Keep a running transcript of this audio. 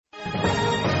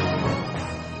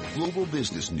global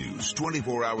business news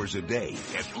 24 hours a day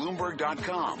at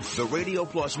Bloomberg.com, the Radio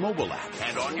Plus mobile app,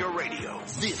 and on your radio.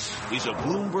 This is a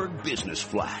Bloomberg Business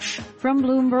Flash. From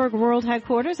Bloomberg World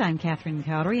Headquarters, I'm Kathleen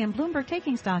Cowdery, and Bloomberg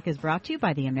Taking Stock is brought to you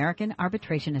by the American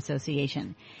Arbitration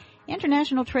Association.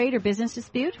 International trade or business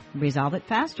dispute? Resolve it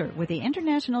faster with the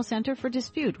International Center for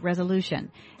Dispute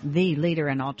Resolution, the leader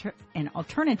in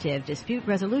alternative dispute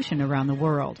resolution around the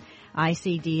world.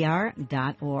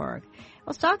 ICDR.org.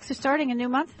 Well, stocks are starting a new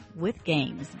month with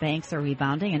gains. Banks are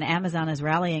rebounding, and Amazon is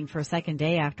rallying for a second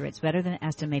day after its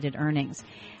better-than-estimated earnings.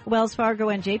 Wells Fargo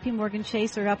and J.P. Morgan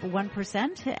Chase are up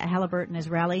 1%. Halliburton is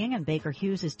rallying, and Baker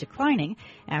Hughes is declining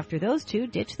after those two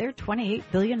ditched their $28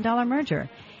 billion merger.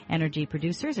 Energy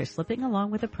producers are slipping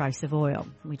along with the price of oil.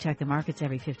 We check the markets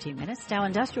every 15 minutes. Dow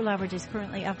Industrial Average is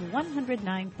currently up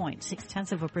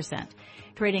 109.6%,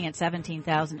 trading at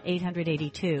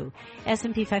 17,882.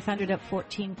 S&P 500 up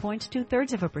 14 points,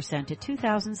 2/3% at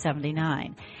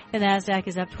 2,079. The Nasdaq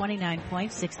is up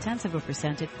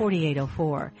 29.6% at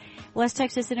 4804. West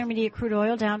Texas Intermediate crude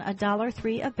oil down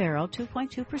 $1.03 a barrel,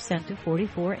 2.2% to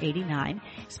 44.89.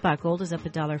 Spot gold is up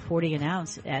 $1.40 an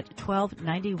ounce at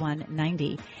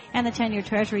 $12.91.90. And the 10-year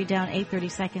Treasury down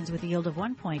 8/32 with a yield of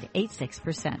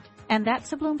 1.86%. And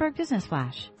that's the Bloomberg Business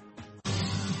Flash.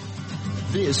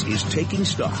 This is Taking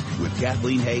Stock with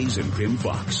Kathleen Hayes and Pimm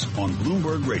Fox on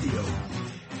Bloomberg Radio.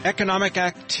 Economic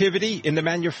activity in the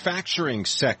manufacturing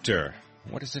sector.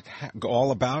 What is it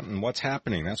all about and what's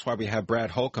happening? That's why we have Brad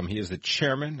Holcomb. He is the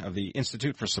chairman of the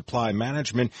Institute for Supply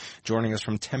Management, joining us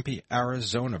from Tempe,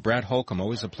 Arizona. Brad Holcomb,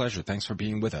 always a pleasure. Thanks for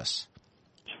being with us.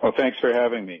 Well, thanks for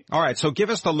having me. All right, so give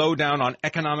us the lowdown on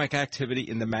economic activity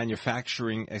in the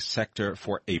manufacturing sector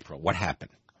for April. What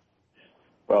happened?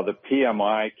 Well, the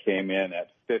PMI came in at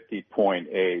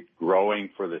 50.8, growing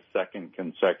for the second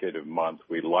consecutive month.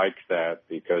 We like that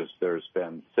because there's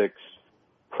been 6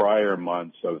 prior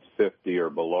months of 50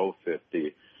 or below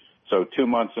 50. So 2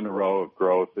 months in a row of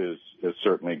growth is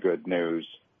certainly good news.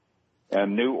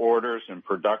 And new orders and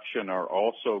production are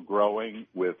also growing,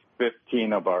 with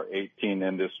 15 of our 18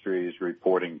 industries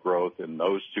reporting growth in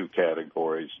those two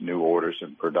categories, new orders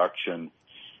and production,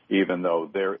 even though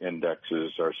their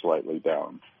indexes are slightly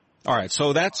down. All right,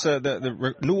 so that's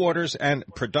the new orders and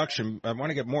production. I want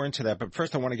to get more into that, but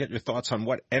first I want to get your thoughts on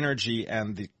what energy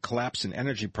and the collapse in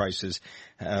energy prices,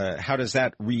 how does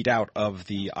that read out of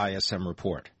the ISM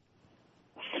report?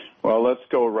 Well, let's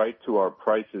go right to our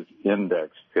prices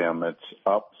index, Pimm. It's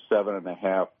up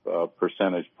 7.5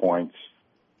 percentage points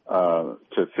to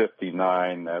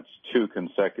 59. That's 2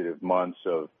 consecutive months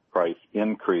of price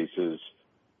increases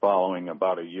following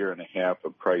about a year and a half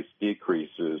of price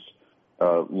decreases,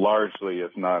 largely,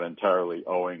 if not entirely,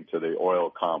 owing to the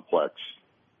oil complex.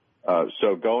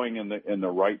 So going in the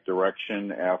right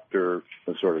direction after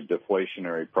the sort of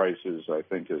deflationary prices, I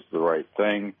think, is the right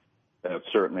thing. That's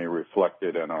certainly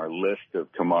reflected in our list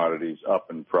of commodities up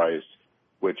in price,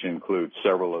 which includes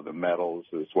several of the metals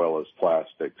as well as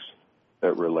plastics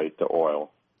that relate to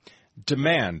oil.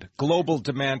 Demand, global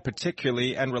demand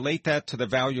particularly, and relate that to the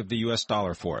value of the U.S.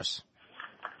 dollar for us.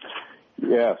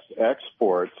 Yes,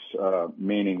 exports,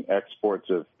 meaning exports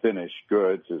of finished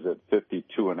goods, is at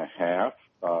 52.5,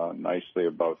 nicely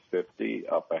above 50,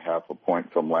 up 0.5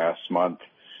 point from last month.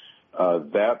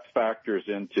 That factors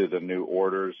into the new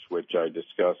orders, which I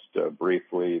discussed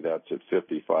briefly. That's at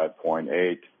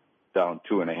 55.8, down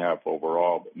 2.5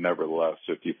 overall, but nevertheless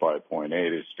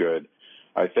 55.8 is good.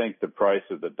 I think the price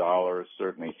of the dollar is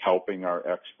certainly helping our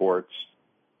exports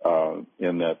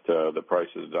in that the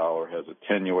price of the dollar has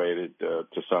attenuated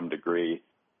to some degree,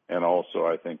 and also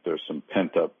I think there's some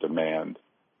pent-up demand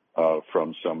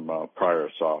from some prior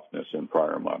softness in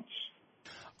prior months.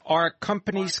 Are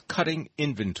companies cutting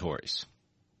inventories?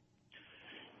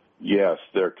 Yes,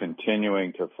 they're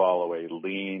continuing to follow a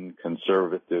lean,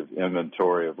 conservative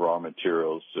inventory of raw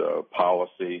materials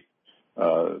policy.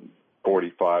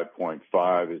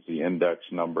 45.5 is the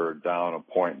index number, down 1.5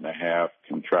 points,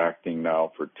 contracting now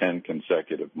for 10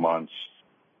 consecutive months.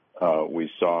 We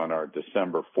saw in our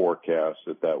December forecast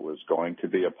that was going to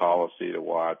be a policy to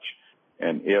watch,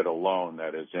 and it alone,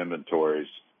 that is inventories,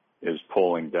 is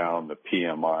pulling down the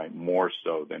PMI more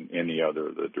so than any other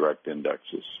of the direct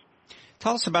indexes.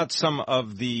 Tell us about some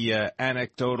of the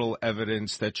anecdotal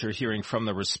evidence that you're hearing from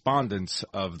the respondents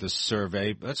of the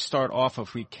survey. Let's start off,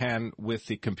 if we can, with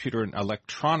the computer and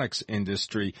electronics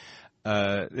industry.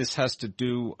 This has to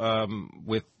do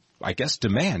with, I guess,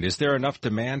 demand. Is there enough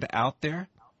demand out there?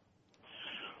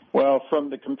 Well, from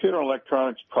the computer and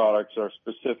electronics products, our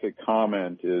specific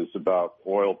comment is about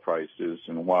oil prices.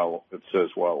 And while it says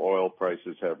while oil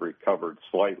prices have recovered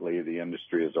slightly, the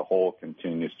industry as a whole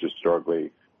continues to struggle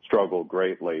struggle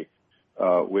greatly,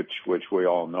 which we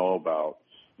all know about.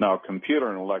 Now, computer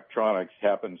and electronics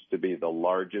happens to be the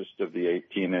largest of the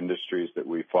 18 industries that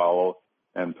we follow,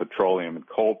 and petroleum and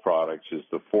coal products is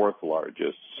the fourth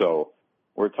largest. So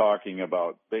we're talking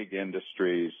about big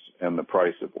industries, and the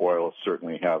price of oil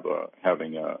certainly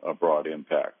having a broad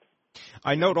impact.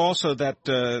 I note also that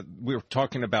we were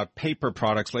talking about paper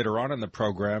products later on in the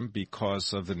program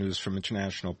because of the news from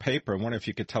International Paper. I wonder if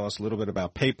you could tell us a little bit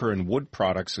about paper and wood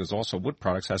products, because also wood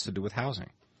products has to do with housing.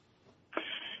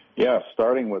 Yeah,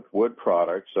 starting with wood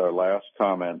products, our last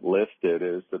comment listed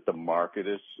is that the market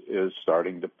is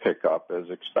starting to pick up as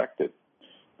expected.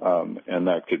 And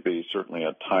that could be certainly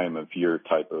a time of year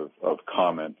type of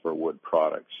comment for wood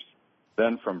products.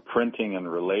 Then from printing and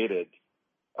related,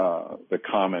 the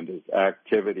comment is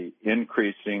activity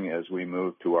increasing as we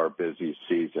move to our busy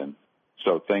season.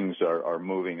 So things are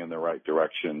moving in the right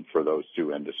direction for those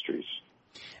two industries.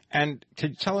 And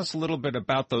could you tell us a little bit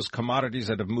about those commodities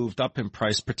that have moved up in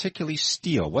price, particularly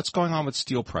steel? What's going on with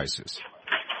steel prices?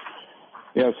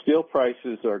 Yeah, steel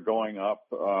prices are going up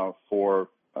for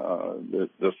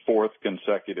the fourth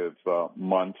consecutive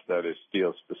month. That is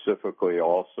steel specifically.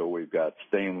 Also, we've got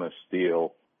stainless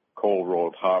steel,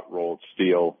 cold-rolled, hot-rolled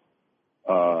steel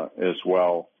as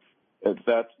well.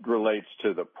 That relates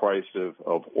to the price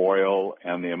of oil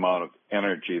and the amount of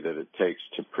energy that it takes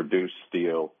to produce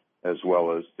steel, as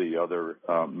well as the other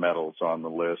metals on the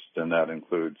list, and that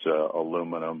includes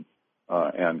aluminum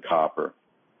and copper.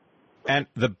 And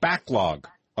the backlog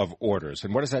of orders,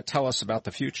 and what does that tell us about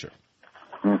the future?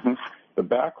 Mm-hmm. The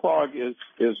backlog is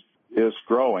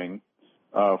growing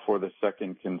for the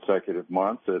second consecutive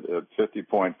month at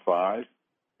 50.5.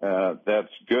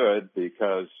 That's good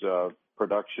because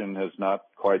production has not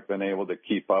quite been able to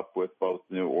keep up with both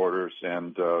new orders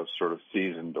and sort of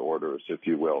seasoned orders, if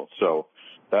you will. So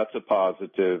that's a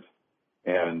positive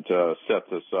and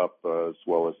sets us up as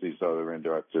well as these other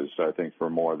indexes, I think, for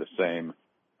more of the same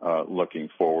looking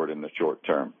forward in the short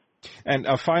term. And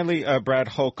finally, Brad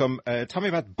Holcomb, tell me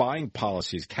about buying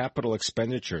policies, capital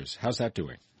expenditures. How's that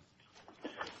doing?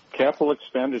 Capital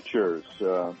expenditures,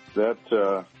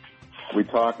 we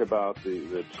talk about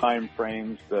the time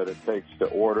frames that it takes to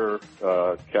order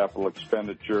capital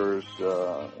expenditures,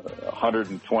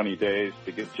 120 days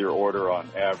to get your order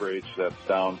on average. That's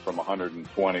down from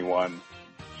 121.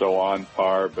 So on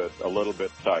par, but a little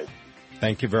bit tight.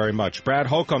 Thank you very much. Brad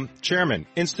Holcomb, Chairman,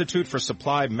 Institute for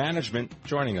Supply Management,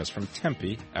 joining us from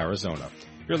Tempe, Arizona.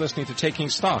 You're listening to Taking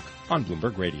Stock on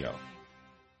Bloomberg Radio.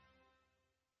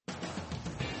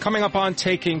 Coming up on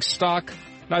Taking Stock,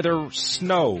 neither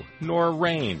snow nor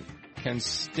rain can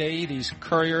stay these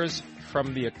couriers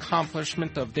from the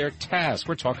accomplishment of their task.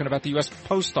 We're talking about the U.S.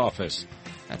 Post Office.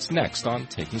 That's next on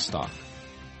Taking Stock.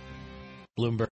 Bloomberg.